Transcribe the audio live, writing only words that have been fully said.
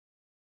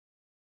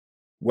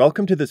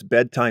Welcome to this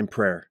bedtime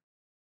prayer.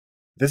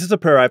 This is a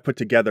prayer I've put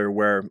together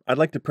where I'd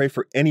like to pray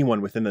for anyone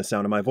within the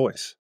sound of my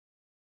voice.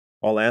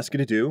 All I ask you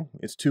to do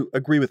is to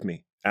agree with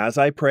me as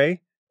I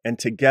pray, and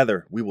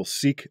together we will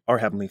seek our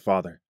Heavenly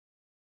Father.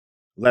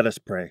 Let us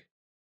pray.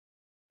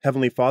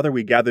 Heavenly Father,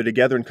 we gather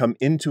together and come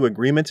into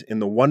agreement in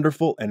the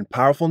wonderful and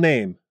powerful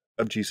name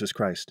of Jesus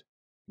Christ.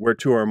 Where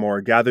two or more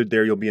are gathered,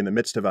 there you'll be in the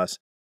midst of us,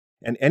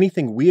 and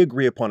anything we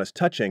agree upon as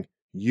touching,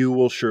 you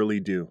will surely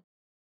do.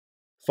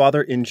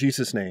 Father, in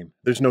Jesus' name,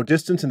 there's no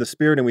distance in the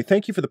Spirit, and we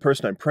thank you for the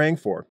person I'm praying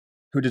for,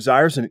 who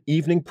desires an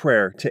evening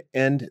prayer to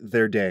end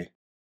their day.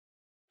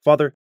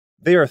 Father,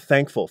 they are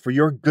thankful for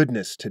your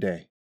goodness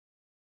today.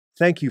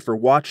 Thank you for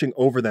watching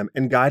over them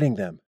and guiding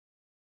them.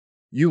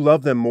 You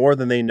love them more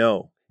than they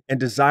know, and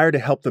desire to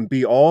help them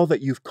be all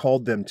that you've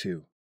called them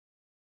to.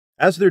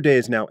 As their day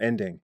is now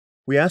ending,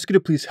 we ask you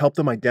to please help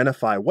them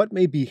identify what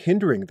may be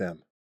hindering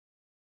them.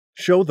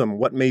 Show them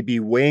what may be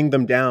weighing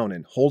them down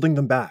and holding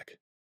them back.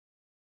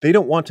 They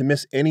don't want to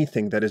miss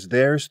anything that is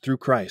theirs through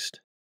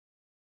Christ.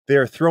 They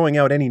are throwing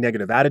out any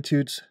negative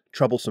attitudes,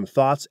 troublesome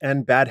thoughts,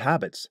 and bad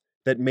habits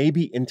that may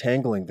be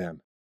entangling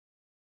them.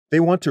 They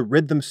want to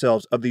rid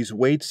themselves of these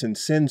weights and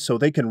sins so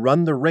they can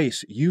run the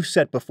race you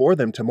set before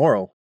them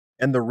tomorrow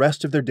and the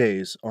rest of their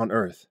days on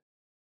earth.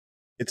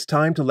 It's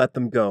time to let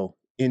them go,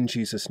 in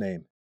Jesus'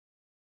 name.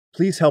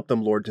 Please help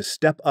them, Lord, to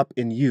step up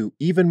in you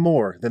even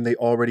more than they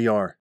already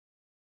are.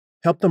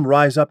 Help them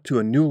rise up to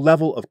a new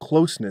level of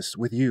closeness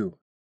with you.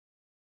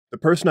 The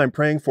person I'm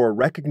praying for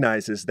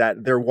recognizes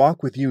that their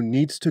walk with you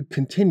needs to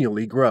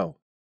continually grow.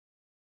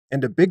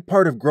 And a big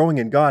part of growing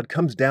in God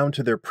comes down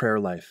to their prayer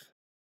life.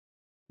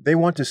 They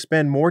want to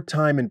spend more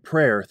time in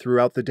prayer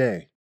throughout the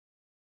day.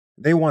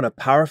 They want a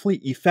powerfully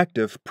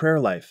effective prayer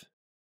life.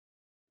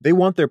 They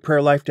want their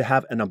prayer life to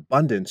have an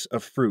abundance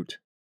of fruit.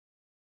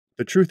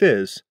 The truth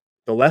is,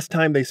 the less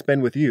time they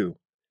spend with you,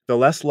 the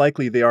less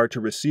likely they are to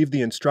receive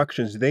the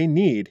instructions they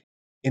need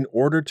in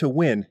order to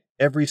win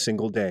every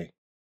single day.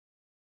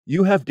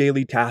 You have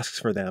daily tasks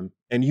for them,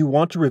 and you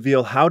want to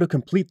reveal how to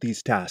complete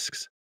these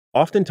tasks,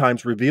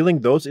 oftentimes revealing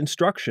those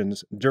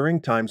instructions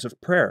during times of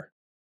prayer.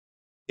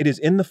 It is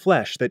in the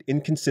flesh that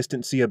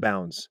inconsistency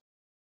abounds.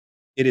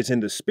 It is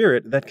in the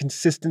Spirit that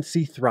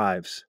consistency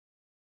thrives.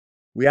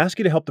 We ask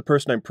you to help the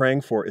person I'm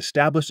praying for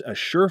establish a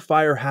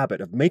surefire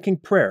habit of making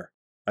prayer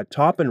a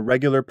top and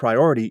regular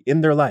priority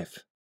in their life.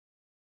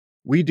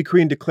 We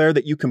decree and declare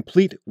that you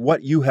complete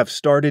what you have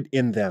started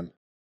in them.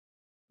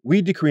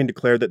 We decree and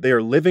declare that they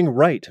are living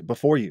right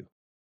before you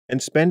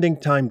and spending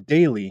time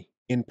daily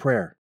in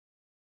prayer.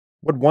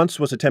 What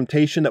once was a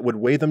temptation that would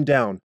weigh them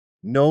down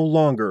no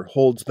longer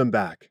holds them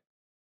back.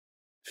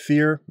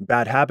 Fear,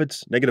 bad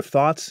habits, negative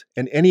thoughts,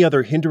 and any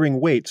other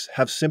hindering weights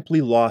have simply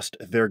lost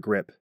their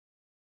grip.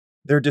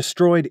 They're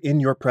destroyed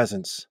in your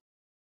presence.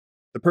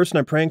 The person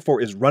I'm praying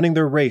for is running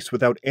their race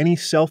without any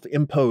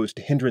self-imposed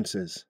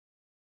hindrances.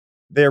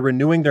 They are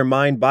renewing their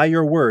mind by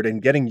your word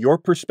and getting your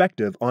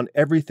perspective on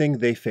everything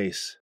they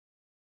face.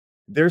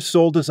 Their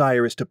sole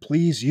desire is to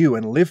please you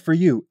and live for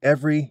you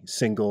every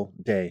single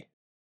day.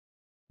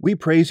 We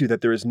praise you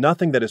that there is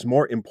nothing that is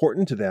more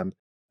important to them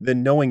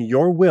than knowing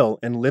your will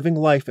and living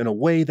life in a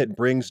way that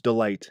brings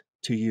delight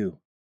to you.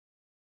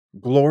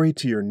 Glory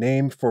to your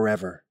name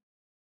forever.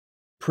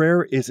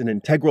 Prayer is an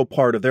integral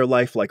part of their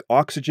life like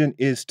oxygen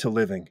is to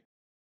living.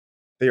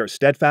 They are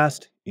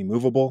steadfast,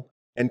 immovable,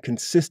 and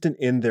consistent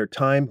in their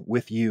time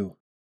with you.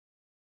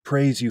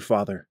 Praise you,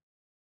 Father.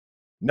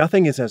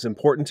 Nothing is as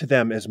important to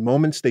them as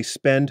moments they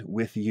spend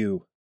with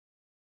you.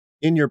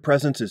 In your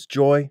presence is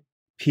joy,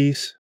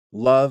 peace,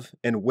 love,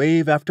 and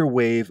wave after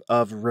wave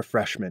of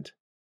refreshment.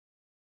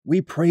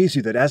 We praise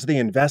you that as they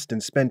invest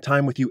and spend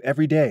time with you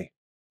every day,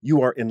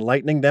 you are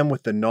enlightening them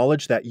with the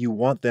knowledge that you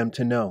want them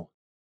to know.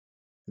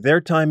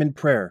 Their time in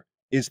prayer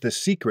is the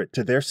secret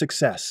to their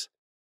success,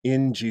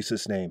 in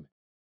Jesus' name.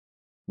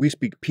 We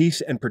speak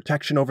peace and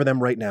protection over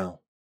them right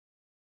now.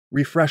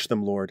 Refresh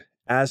them, Lord,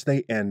 as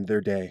they end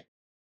their day.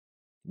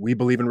 We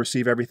believe and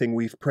receive everything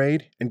we've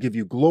prayed and give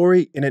you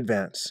glory in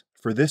advance,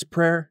 for this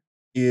prayer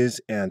is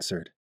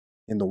answered.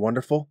 In the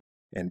wonderful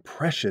and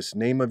precious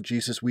name of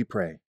Jesus we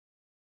pray.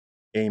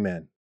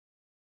 Amen.